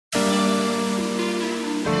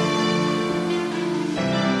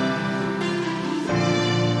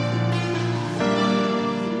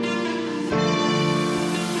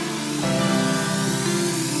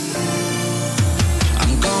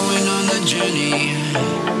journey.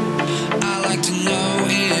 I like to know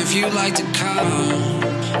if you like to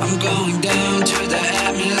come. I'm going down to the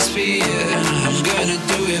atmosphere. I'm gonna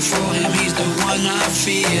do it for him, he's the one I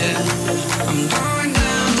fear. I'm going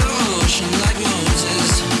down the ocean like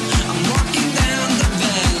Moses. I'm walking down the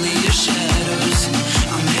valley of shadows.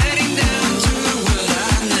 I'm heading down to a world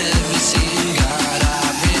I've never seen. God, I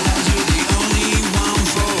realize you're the only one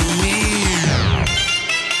for me.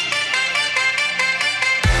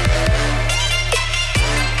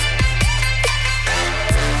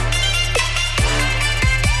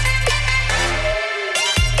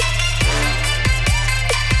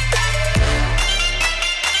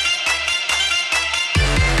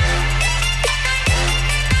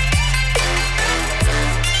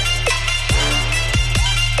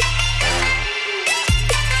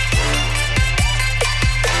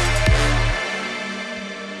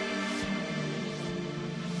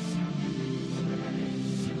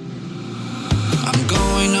 I'm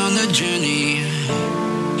going on a journey.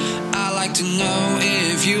 I like to know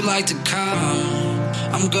if you like to come.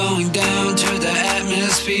 I'm going down to the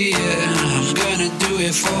atmosphere. I'm gonna do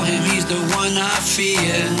it for him, he's the one I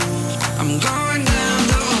fear. I'm going down